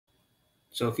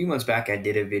So a few months back, I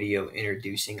did a video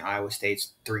introducing Iowa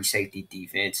State's three safety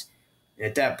defense. And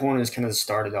at that point, it was kind of the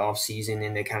start of the off season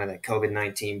into kind of that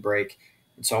COVID-19 break.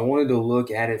 And so I wanted to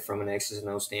look at it from an X's and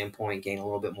O standpoint, gain a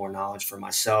little bit more knowledge for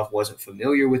myself. Wasn't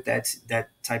familiar with that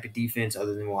type of defense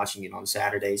other than watching it on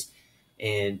Saturdays.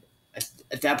 And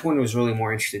at that point, I was really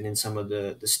more interested in some of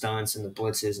the stunts and the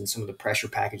blitzes and some of the pressure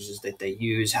packages that they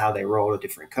use, how they roll to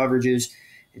different coverages.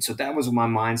 And so that was my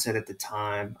mindset at the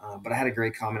time. But I had a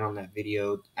great comment on that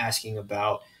video asking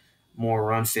about more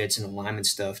run fits and alignment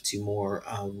stuff to more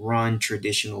run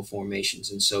traditional formations.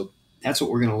 And so that's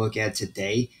what we're going to look at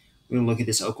today. We're going to look at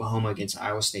this Oklahoma against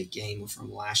Iowa State game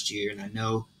from last year. And I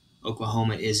know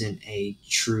Oklahoma isn't a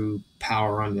true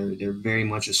power run. They're very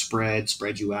much a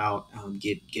spread you out,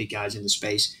 get guys into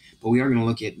space. But we are going to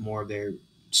look at more of their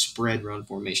spread run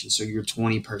formation. So your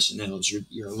 20 personnels,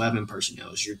 your 11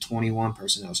 personnels, your 21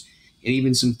 personnels, and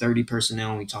even some 30 personnel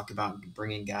when we talk about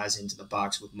bringing guys into the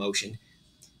box with motion.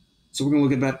 So we're going to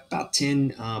look at about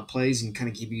 10 plays and kind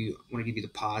of want to give you the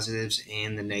positives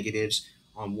and the negatives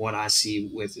on what I see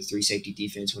with the three safety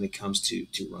defense when it comes to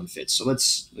run fits. So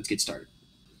let's get started.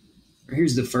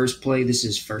 Here's the first play. This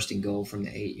is first and goal from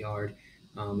the 8-yard.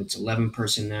 It's 11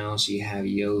 personnel, so you have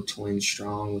Yo twins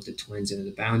strong with the twins into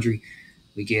the boundary.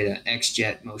 We get an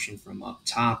X-jet motion from up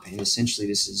top, and essentially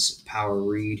this is power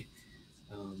read.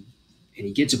 And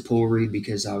he gets a pull read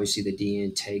because obviously the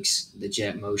DN takes the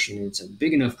jet motion. It's a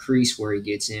big enough crease where he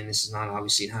gets in. This is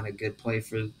obviously not a good play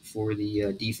for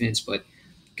the defense, but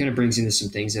kind of brings into some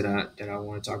things that I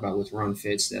want to talk about with run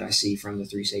fits that I see from the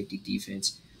three safety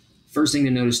defense. First thing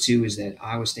to notice, too, is that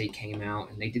Iowa State came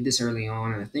out, and they did this early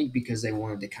on, and I think because they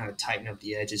wanted to kind of tighten up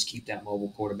the edges, keep that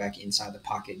mobile quarterback inside the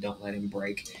pocket, don't let him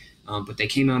break. But they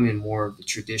came out in more of the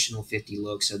traditional 50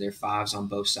 look, so they're fives on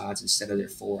both sides instead of their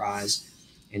four eyes.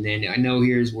 And then I know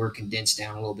we're condensed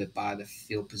down a little bit by the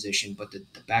field position, but the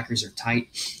backers are tight.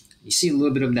 You see a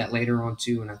little bit of that later on,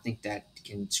 too, and I think that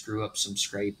can screw up some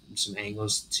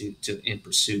angles to in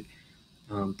pursuit.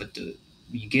 But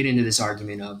you get into this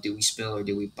argument of do we spill or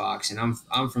do we box? And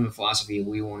I'm from the philosophy of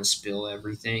we want to spill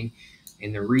everything.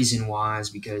 And the reason why is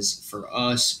because for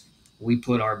us, we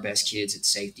put our best kids at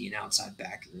safety and outside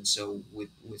backer. And so with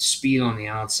speed on the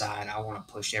outside, I want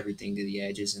to push everything to the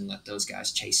edges and let those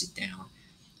guys chase it down.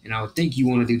 And I would think you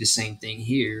want to do the same thing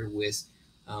here with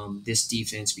this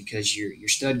defense because your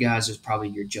stud guys is probably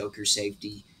your joker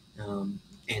safety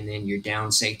and then your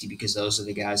down safety because those are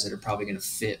the guys that are probably going to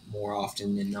fit more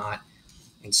often than not.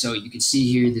 And so you can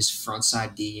see here this front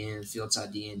side DN, field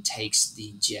side DN takes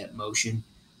the jet motion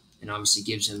and obviously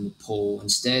gives him the pull.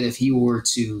 Instead, if he were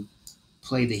to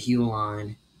play the heel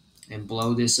line and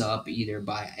blow this up either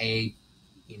by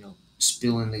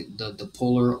spilling the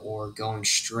puller or going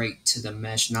straight to the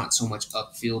mesh, not so much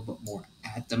upfield but more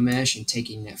at the mesh and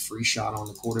taking that free shot on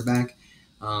the quarterback,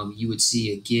 you would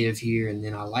see a give here. And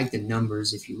then I like the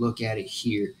numbers if you look at it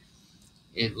here.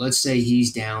 Let's say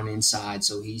he's down inside,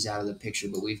 so he's out of the picture,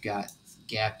 but we've got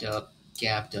gapped up,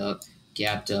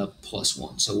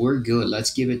 +1. So we're good.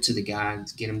 Let's give it to the guy,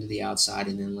 get him to the outside,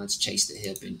 and then let's chase the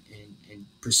hip and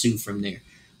pursue from there.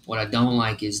 What I don't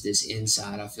like is this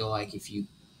inside. I feel like if you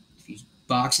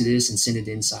box this and send it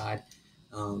inside,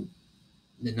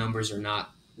 the numbers are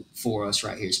not for us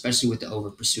right here, especially with the over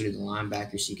pursuit of the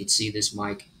linebackers. You can see this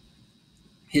Mike.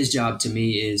 His job to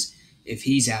me is if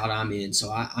he's out, I'm in.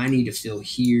 So I need to fill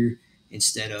here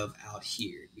instead of out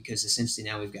here because essentially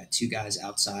now we've got two guys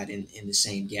outside in the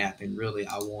same gap. And really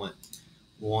I want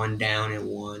one down and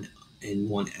one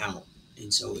out.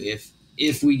 And so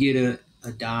if we get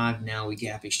a dive, now we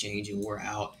gap exchange and we're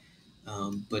out.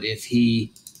 But if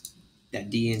that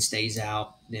DN stays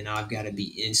out, then I've got to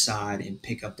be inside and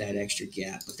pick up that extra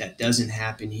gap. But that doesn't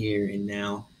happen here, and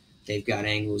now they've got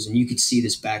angles. And you can see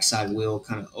this backside wheel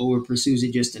kind of over pursues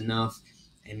it just enough,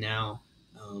 and now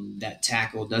that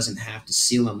tackle doesn't have to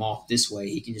seal him off this way.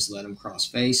 He can just let him cross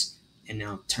face and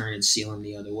now turn and seal him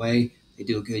the other way. They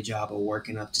do a good job of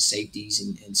working up to safeties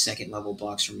and second-level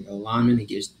blocks from your lineman. It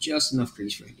gives just enough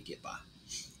crease for him to get by.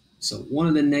 So one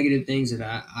of the negative things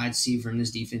that I'd see from this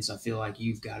defense, I feel like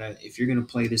you've got to, if you're going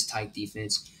to play this tight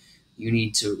defense, you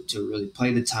need to really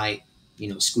play the tight,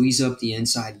 squeeze up the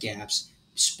inside gaps,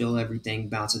 spill everything,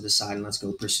 bounce to the side, and let's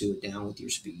go pursue it down with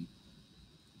your speed.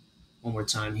 One more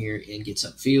time here, and gets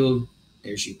upfield.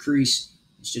 There's your crease.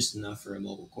 It's just enough for a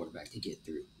mobile quarterback to get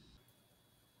through.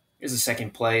 Here's the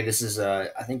second play. This is,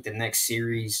 I think, the next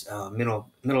series, middle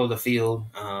of the field.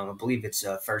 I believe it's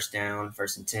first down,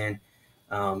 1st and 10.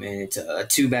 And it's a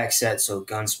two-back set, so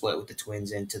gun split with the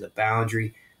twins into the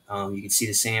boundary. You can see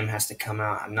the Sam has to come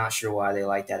out. I'm not sure why they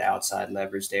like that outside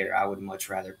leverage there. I would much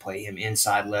rather play him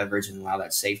inside leverage and allow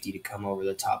that safety to come over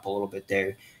the top a little bit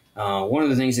there. One of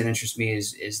the things that interests me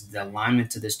is the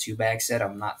alignment to this two back set.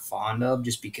 I'm not fond of,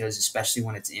 just because, especially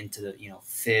when it's into the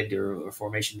fibbed or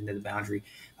formation into the boundary,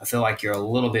 I feel like you're a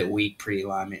little bit weak pre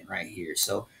alignment right here.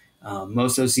 So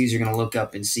most OCs are going to look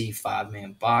up and see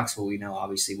 5-man box. Well, we know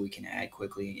obviously we can add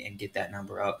quickly and get that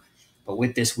number up. But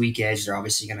with this weak edge, they're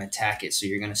obviously going to attack it. So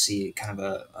you're going to see kind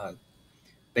of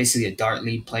basically a dart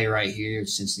lead play right here,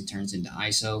 since it turns into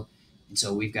ISO. And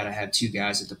so we've got to have two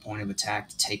guys at the point of attack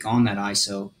to take on that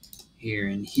ISO here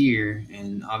and here.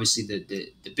 And obviously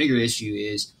the bigger issue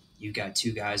is you've got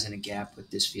two guys in a gap with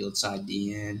this field side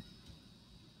DN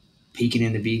peeking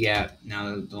in the B gap.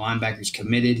 Now the linebacker's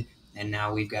committed, and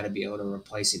now we've got to be able to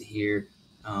replace it here.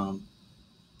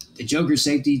 The Joker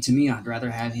safety, to me, I'd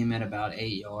rather have him at about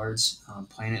 8 yards,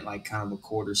 playing it like kind of a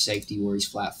quarter safety where he's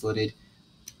flat-footed.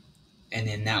 And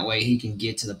then that way he can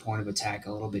get to the point of attack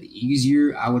a little bit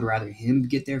easier. I would rather him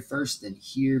get there first than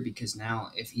here, because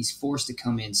now if he's forced to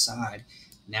come inside,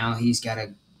 now he's got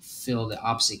to fill the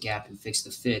opposite gap and fix the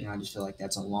fit. And I just feel like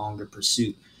that's a longer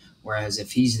pursuit. Whereas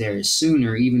if he's there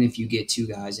sooner, even if you get two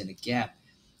guys in a gap,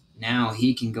 now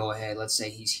he can go ahead. Let's say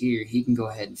he's here. He can go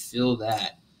ahead and fill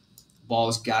that.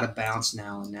 Ball's got to bounce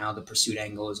now, and now the pursuit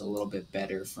angle is a little bit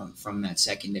better from that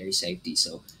secondary safety.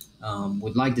 So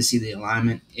would like to see the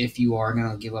alignment. If you are going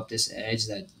to give up this edge,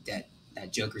 that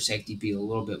Joker safety be a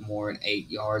little bit more at 8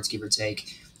 yards, give or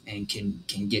take, and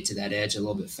can get to that edge a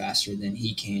little bit faster than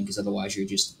he can, because otherwise you're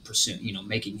just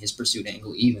making his pursuit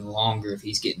angle even longer if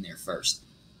he's getting there first.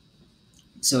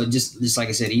 So just like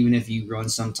I said, even if you run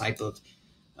some type of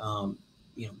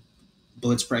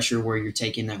blitz pressure where you're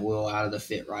taking that will out of the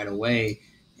fit right away,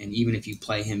 and even if you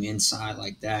play him inside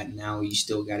like that, now you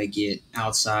still got to get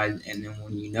outside. And then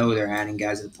when they're adding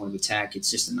guys at the point of attack, it's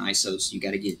just an ISO, so you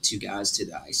got to get two guys to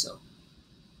the ISO.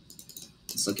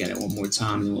 Let's look at it one more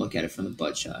time, and then we'll look at it from the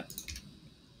butt shot.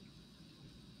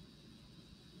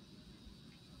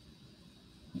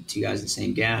 Two guys in the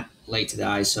same gap, late to the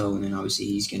ISO, and then obviously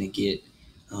he's going to get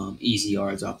easy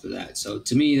yards off of that. So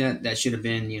to me, that should have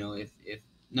been, if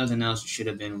nothing else, it should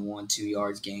have been 1-2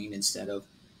 yards gained instead of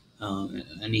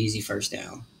an easy first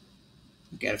down.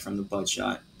 Look at it from the butt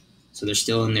shot. So they're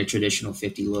still in their traditional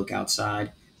 50 look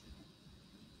outside.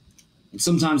 And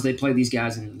sometimes they play these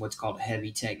guys in what's called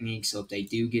heavy technique. So if they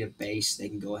do get a base, they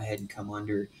can go ahead and come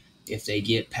under. If they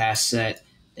get pass set,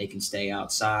 they can stay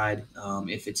outside.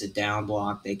 If it's a down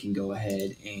block, they can go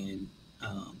ahead and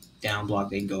down block.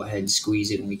 They can go ahead and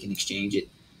squeeze it, and we can exchange it.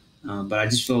 But I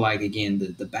just feel like,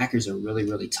 again, the backers are really,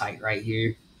 really tight right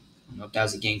here. I don't know if that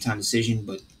was a game time decision,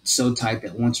 but so tight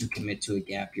that once you commit to a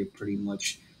gap, you're pretty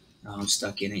much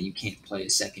stuck in it. You can't play a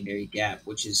secondary gap,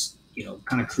 which is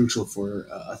kind of crucial for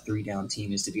a 3-down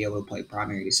team, is to be able to play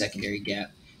primary to secondary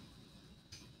gap.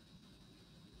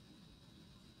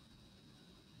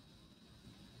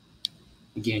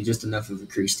 Again, just enough of a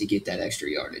crease to get that extra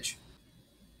yardage.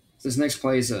 So this next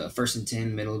play is a 1st and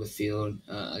 10, middle of the field.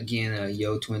 Again, a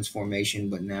Yo Twins formation,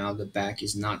 but now the back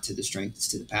is not to the strength, it's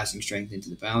to the passing strength into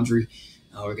the boundary.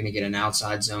 We're going to get an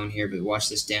outside zone here, but watch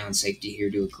this down safety here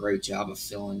do a great job of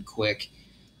filling quick.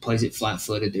 Plays it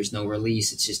flat-footed. There's no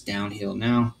release. It's just downhill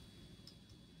now.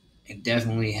 It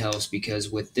definitely helps, because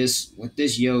with this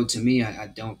Yo, to me, I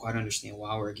don't quite understand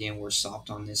why we're soft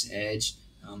on this edge,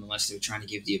 unless they're trying to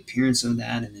give the appearance of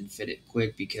that and then fit it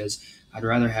quick, because I'd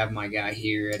rather have my guy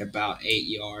here at about 8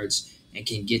 yards and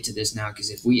can get to this now, because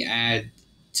if we add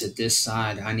to this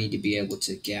side, I need to be able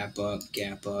to gap up,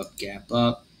 gap up, gap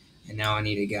up, and now I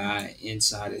need a guy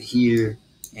inside of here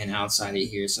and outside of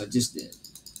here. So just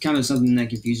kind of something that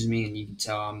confuses me, and you can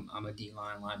tell I'm a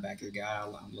D-line linebacker guy.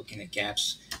 I'm looking at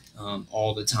gaps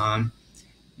all the time.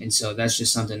 And so that's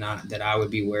just something that I would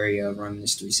be wary of running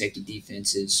this 3-safety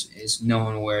defense, is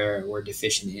knowing where we're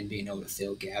deficient in, being able to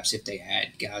fill gaps if they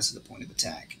add guys to the point of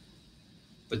attack.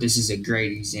 But this is a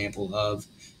great example of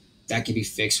that can be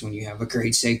fixed when you have a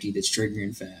great safety that's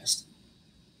triggering fast.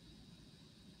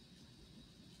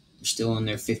 They're still in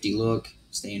their 50 look,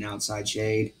 staying outside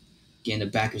shade. Again, the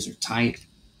backers are tight.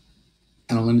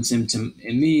 Kind of limits them to,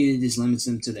 and me, it just limits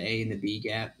them to the A and the B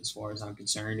gap as far as I'm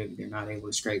concerned. If they're not able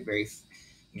to scrape very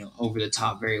over the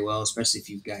top very well, especially if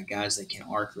you've got guys that can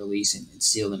arc release and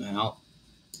seal them out.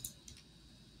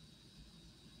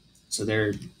 So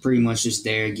they're pretty much just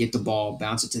there, get the ball,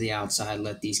 bounce it to the outside,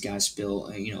 let these guys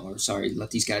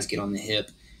let these guys get on the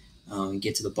hip and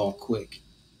get to the ball quick.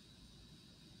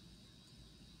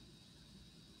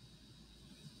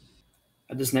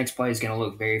 This next play is going to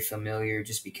look very familiar,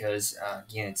 just because,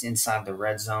 again, it's inside the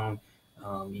red zone.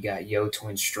 You got Yo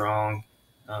Twin Strong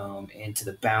into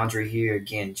the boundary here.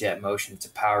 Again, jet motion to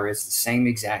power. It's the same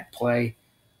exact play.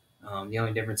 The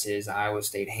only difference is Iowa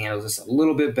State handles this a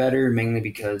little bit better, mainly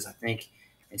because I think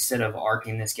instead of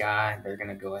arcing this guy, they're going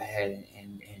to go ahead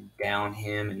and down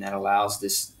him, and that allows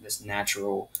this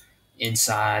natural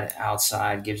inside,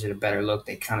 outside, gives it a better look.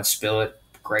 They kind of spill it.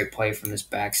 Great play from this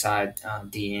backside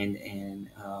D end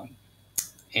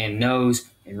and nose.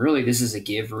 And really, this is a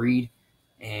give read,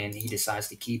 and he decides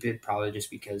to keep it, probably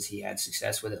just because he had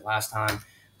success with it last time.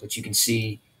 But you can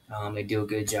see they do a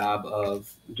good job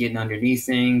of getting underneath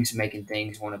things, making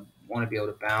things want to be able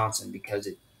to bounce, and because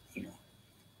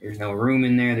there's no room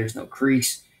in there, there's no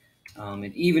crease,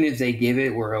 and even if they give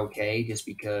it, we're okay, just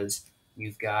because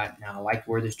you've got now like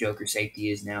where this Joker safety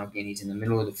is now. Again, he's in the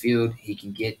middle of the field. He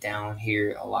can get down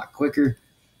here a lot quicker,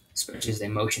 especially as they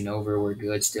motion over. We're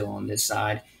good still on this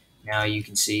side. Now you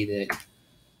can see that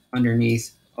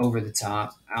underneath, over the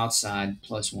top, outside,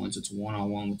 +1, so it's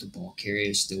one-on-one with the ball carrier.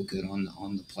 Is still good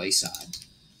on the play side.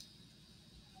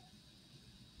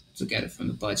 Let's look at it from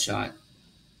the butt shot.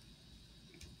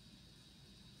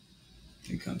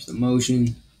 Here comes the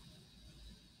motion.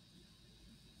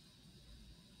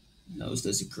 Nose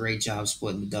does a great job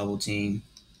splitting the double team.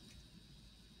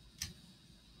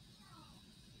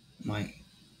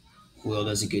 Will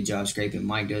does a good job scraping.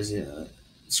 Mike does it.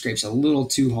 Scrapes a little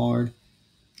too hard.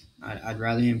 I'd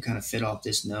rather him kind of fit off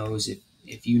this nose.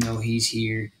 If you know he's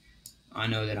here, I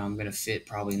know that I'm going to fit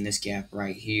probably in this gap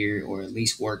right here, or at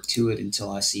least work to it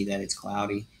until I see that it's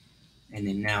cloudy, and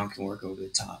then now I can work over the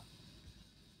top.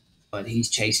 But he's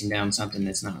chasing down something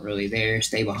that's not really there.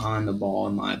 Stay behind the ball,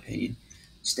 in my opinion.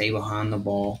 Stay behind the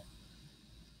ball.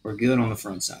 We're good on the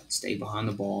front side. Stay behind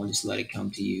the ball and just let it come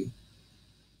to you.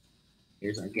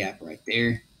 Here's our gap right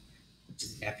there, which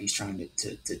is the gap he's trying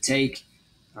to take.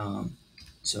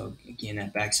 So, again,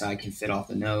 that backside can fit off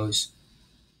the nose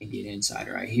and get inside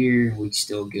right here. We're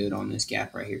still good on this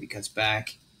gap right here to cuts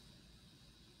back.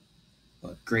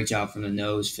 But great job from the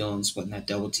nose, splitting that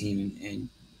double team and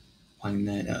playing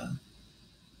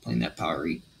that power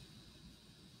read.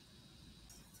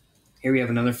 Here we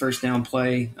have another first down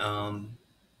play.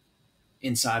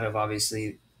 Inside of,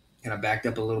 obviously, kind of backed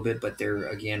up a little bit, but they're,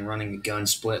 again, running a gun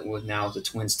split with now the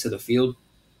Twins to the field.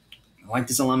 I like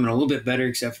this alignment a little bit better,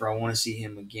 except for I want to see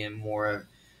him, again, more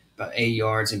about 8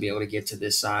 yards and be able to get to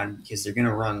this side, because they're going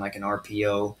to run like an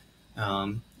RPO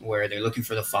where they're looking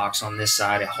for the Fox on this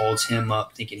side. It holds him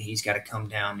up, thinking he's got to come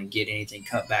down and get anything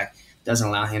cut back. Doesn't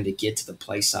allow him to get to the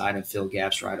play side and fill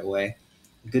gaps right away.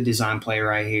 Good design play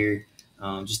right here.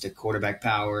 Just a quarterback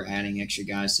power, adding extra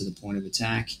guys to the point of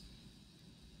attack.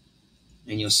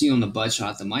 And you'll see on the butt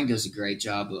shot that Mike does a great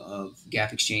job of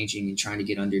gap exchanging and trying to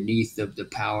get underneath the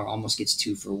power. Almost gets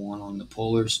 2 for 1 on the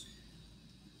pullers.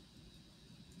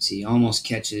 See, he almost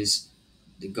catches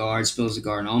the guard, spills the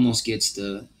guard, and almost gets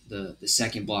the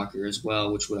second blocker as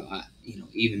well, which would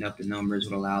even up the numbers,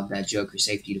 would allow that Joker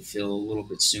safety to fill a little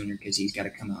bit sooner because he's got to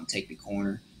come out and take the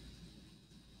corner.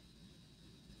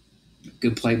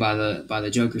 Good play by the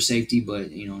Joker safety, but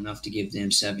enough to give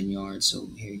them 7 yards. So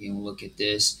here again, we'll look at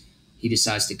this. He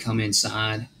decides to come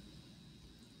inside.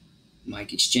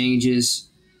 Mike exchanges,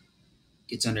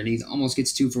 gets underneath, almost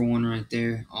gets 2 for 1 right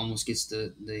there. Almost gets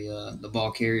the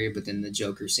ball carrier, but then the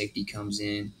Joker safety comes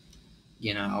in.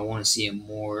 Again, I want to see him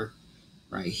more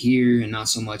right here, and not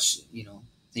so much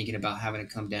thinking about having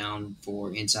to come down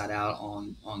for inside out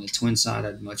on the Twin side.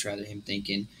 I'd much rather him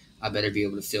thinking I better be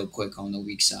able to fill quick on the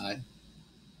weak side.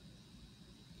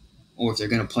 Or if they're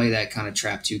going to play that kind of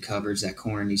trap 2 coverage, that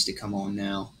corner needs to come on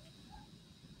now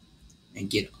and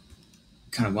get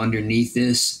kind of underneath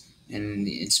this and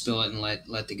spill it and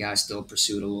let the guy still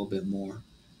pursue it a little bit more.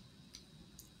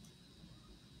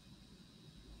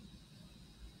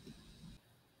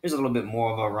 Here's a little bit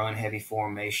more of a run-heavy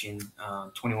formation.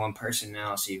 21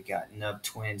 personnel, so you've got Nub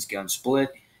Twins gun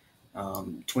split.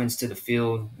 Twins to the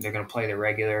field. They're going to play the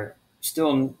regular.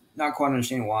 Still not quite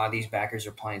understanding why these backers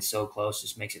are playing so close.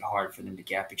 This makes it hard for them to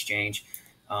gap exchange.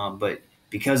 But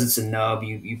because it's a nub,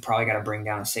 you probably got to bring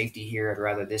down a safety here. I'd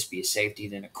rather this be a safety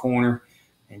than a corner.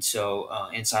 And so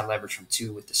inside leverage from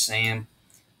 2 with the Sam.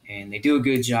 And they do a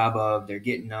good job of, they're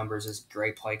getting numbers. It's a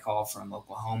great play call from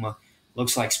Oklahoma.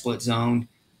 Looks like split zone.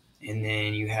 And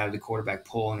then you have the quarterback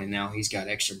pulling, and now he's got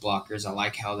extra blockers. I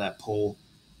like how that pull,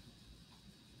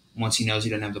 once he knows he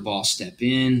doesn't have the ball, step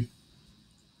in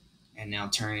and now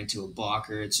turn into a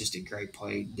blocker. It's just a great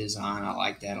play design. I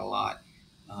like that a lot.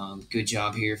 Good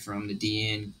job here from the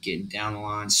DN, getting down the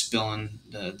line, spilling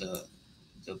the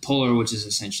puller, which is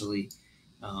essentially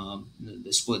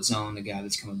the split zone, the guy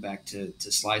that's coming back to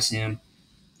slice him.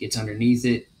 Gets underneath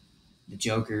it. The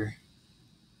Joker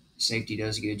Safety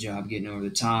does a good job getting over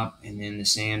the top, and then the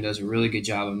Sam does a really good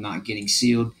job of not getting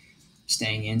sealed,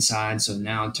 staying inside. So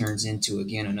now it turns into,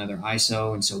 again, another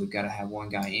ISO, and so we've got to have one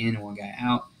guy in and one guy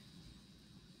out.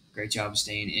 Great job of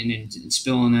staying in and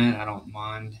spilling that. I don't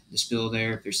mind the spill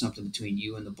there. If there's something between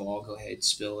you and the ball, go ahead and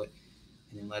spill it,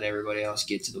 and then let everybody else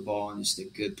get to the ball. And it's a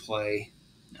good play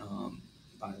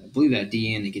by, I believe, that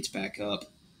DN that gets back up.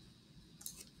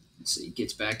 Let's see,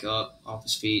 gets back up off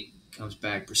his feet, comes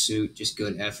back, pursuit. Just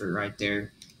good effort right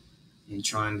there and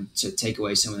trying to take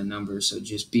away some of the numbers. So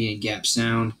just being gap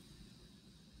sound.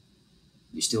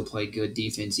 You still play good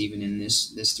defense even in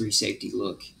this three safety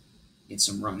look in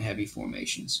some run heavy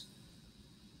formations.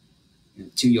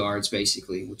 2 yards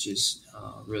basically, which is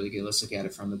really good. Let's look at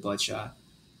it from the butt shot.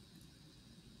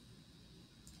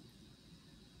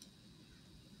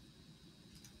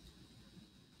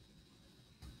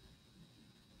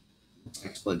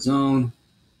 Split zone.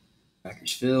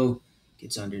 Backers fill.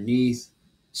 Gets underneath.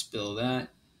 Spill that.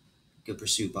 Good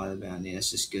pursuit by the boundary.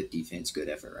 That's just good defense, good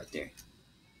effort right there.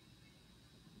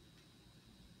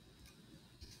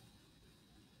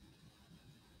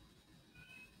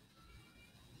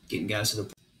 Getting guys to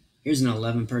the. Here's an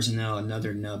 11 personnel,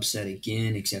 another nub set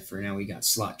again, except for now we got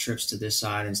slot trips to this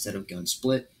side instead of gun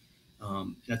split.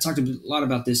 And I talked a lot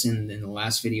about this in the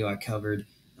last video I covered.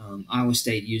 Iowa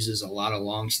State uses a lot of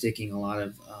long sticking, a lot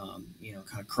of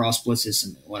kind of cross blitzes,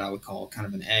 and what I would call kind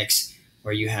of an X,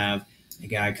 where you have a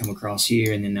guy come across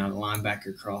here and then now the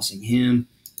linebacker crossing him.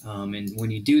 And when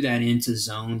you do that into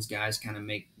zones, guys kind of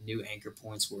make new anchor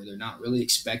points where they're not really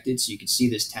expected. So you can see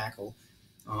this tackle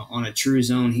on a true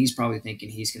zone. He's probably thinking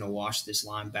he's going to wash this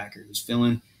linebacker who's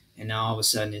filling, and now all of a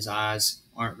sudden his eyes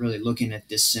aren't really looking at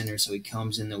this center. So he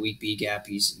comes in the weak B gap.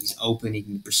 He's open. He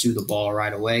can pursue the ball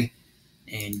right away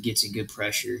and gets a good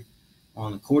pressure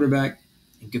on the quarterback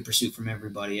and good pursuit from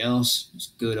everybody else. It's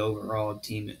good overall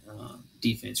team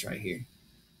defense right here.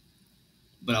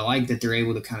 But I like that they're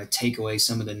able to kind of take away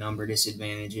some of the number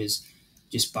disadvantages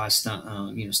just by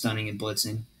stunning and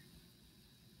blitzing.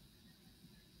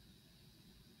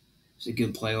 It's a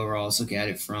good play overall. Let's look at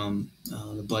it from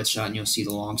the butt shot, and you'll see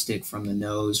the long stick from the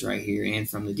nose right here and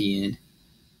from the D end.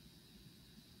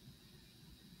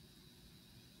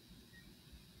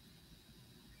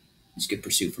 It's good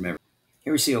pursuit from everyone.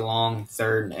 Here we see a long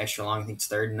third and extra long. I think it's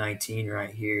 3rd and 19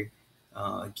 right here.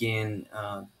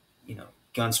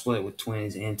 Gun split with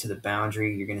twins into the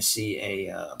boundary. You're going to see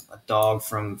a dog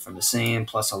from the sand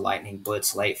plus a lightning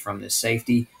blitz late from the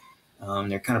safety.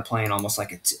 They're kind of playing almost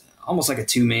like a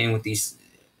two-man with these,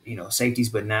 safeties.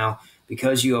 But now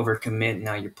because you overcommit,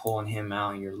 now you're pulling him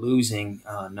out and you're losing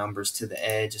numbers to the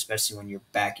edge, especially when you're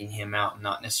backing him out and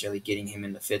not necessarily getting him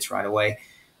in the fits right away.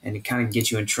 And it kind of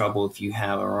gets you in trouble if you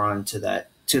have a run to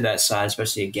that side,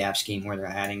 especially a gap scheme where they're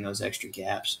adding those extra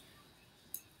gaps.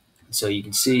 So you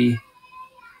can see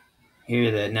here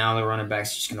that now the running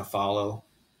back's just going to follow.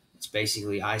 It's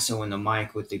basically ISO in the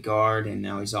mic with the guard, and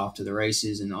now he's off to the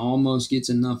races and almost gets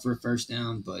enough for a first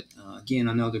down. But, again,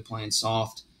 I know they're playing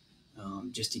soft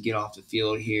just to get off the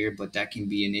field here, but that can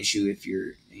be an issue if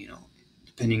you're,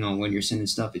 depending on when you're sending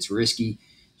stuff, it's risky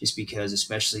just because,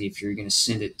 especially if you're going to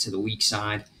send it to the weak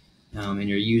side and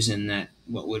you're using that,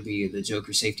 what would be the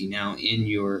joker safety now in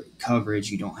your coverage,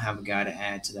 you don't have a guy to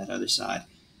add to that other side.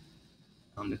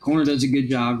 The corner does a good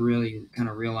job really kind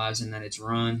of realizing that it's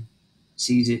run,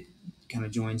 sees it, kind of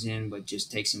joins in, but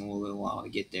just takes him a little while to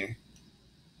get there.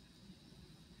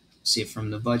 See it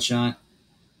from the butt shot.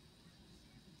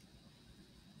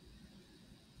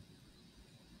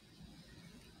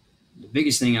 The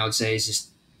biggest thing I would say is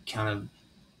just kind of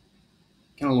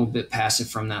a little bit passive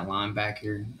from that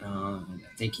linebacker. I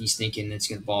think he's thinking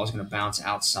the ball's going to bounce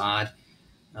outside,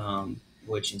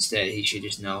 which instead he should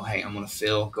just know, hey, I'm going to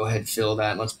fill. Go ahead and fill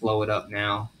that. Let's blow it up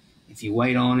now. If you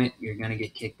wait on it, you're going to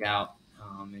get kicked out,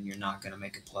 and you're not going to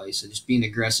make a play. So just being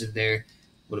aggressive there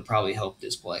would have probably helped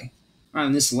this play. All right,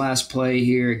 and this last play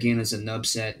here, again, is a nub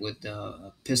set with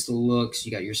pistol looks.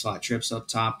 You got your slot trips up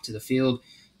top to the field.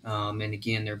 And,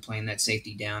 again, they're playing that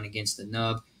safety down against the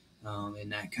nub,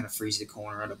 and that kind of frees the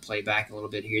corner to play back a little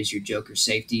bit. Here's your joker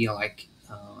safety. I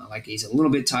like he's a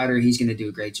little bit tighter. He's going to do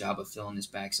a great job of filling his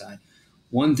backside.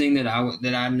 One thing that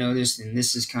I've noticed, and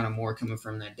this is kind of more coming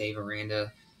from that Dave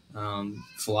Aranda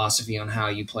philosophy on how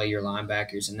you play your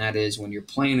linebackers, and that is when you're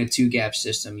playing a two-gap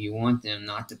system, you want them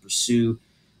not to pursue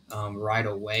right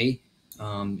away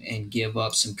and give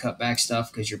up some cutback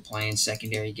stuff because you're playing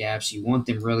secondary gaps. You want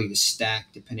them really to stack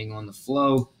depending on the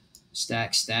flow,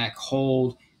 stack,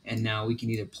 hold, and now we can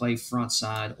either play front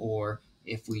side or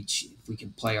if we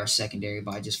can play our secondary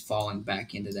by just falling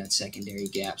back into that secondary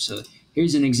gap. So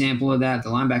here's an example of that. The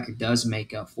linebacker does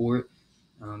make up for it.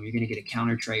 You're going to get a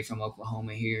counter trade from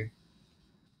Oklahoma here.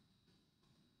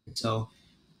 So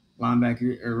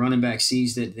linebacker or running back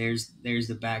sees that there's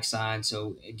the backside.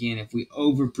 So again, if we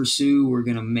over pursue, we're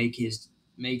going to make his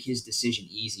decision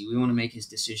easy. We want to make his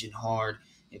decision hard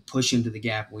and push him to the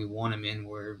gap we want him in.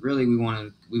 Where really we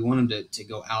want him to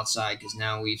go outside, because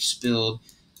now we've spilled.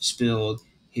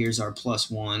 Here's our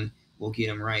 +1. We'll get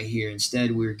him right here.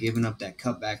 Instead, we're giving up that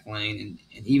cutback lane,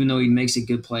 and even though he makes a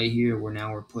good play here,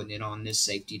 we're putting it on this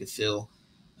safety to fill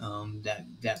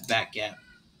that back gap.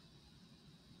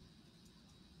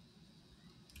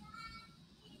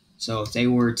 So if they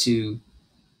were to,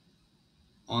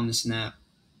 on the snap,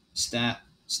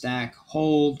 stack,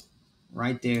 hold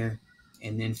right there,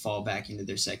 and then fall back into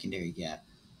their secondary gap.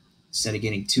 Instead of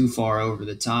getting too far over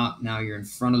the top, now you're in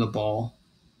front of the ball.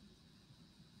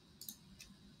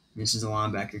 This is the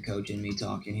linebacker coach and me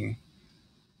talking here.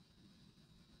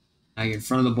 Now you're in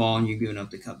front of the ball and you're giving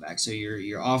up the cutback. So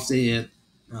you're off the hip,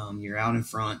 you're out in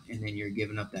front, and then you're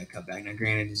giving up that cutback. Now,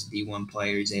 granted, as a D1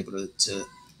 player, he's able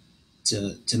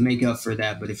to make up for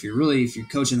that. But if you're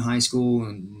coaching high school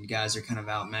and guys are kind of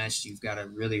outmatched, you've got to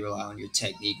really rely on your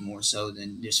technique more so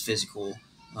than just physical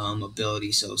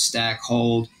ability. So stack,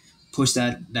 hold, push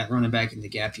that running back in the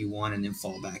gap you want, and then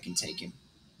fall back and take him.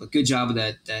 But good job of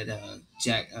that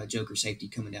Joker safety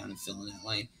coming down and filling that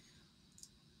lane.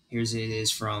 Here's it is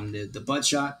from the butt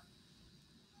shot.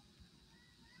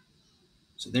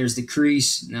 So there's the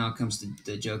crease. Now comes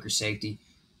the Joker safety.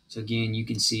 So again, you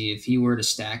can see if he were to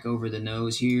stack over the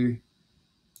nose here,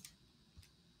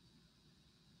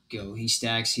 he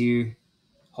stacks here,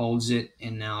 holds it,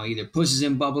 and now either pushes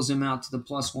him, bubbles him out to the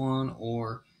 +1,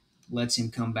 or lets him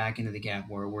come back into the gap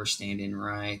where we're standing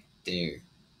right there.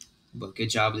 But good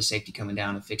job of the safety coming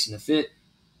down and fixing the fit.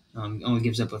 Only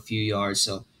gives up a few yards.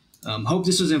 So hope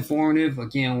this was informative.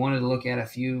 Again, wanted to look at a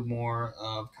few more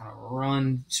of kind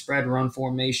of spread run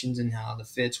formations and how the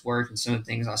fits work, and some of the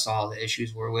things I saw the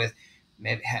issues were with.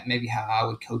 Maybe how I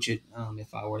would coach it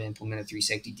if I were to implement a 3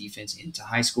 safety defense into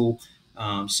high school.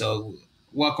 So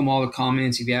welcome all the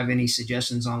comments. If you have any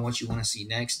suggestions on what you want to see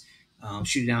next,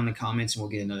 shoot it down in the comments, and we'll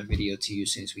get another video to you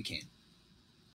as soon as we can.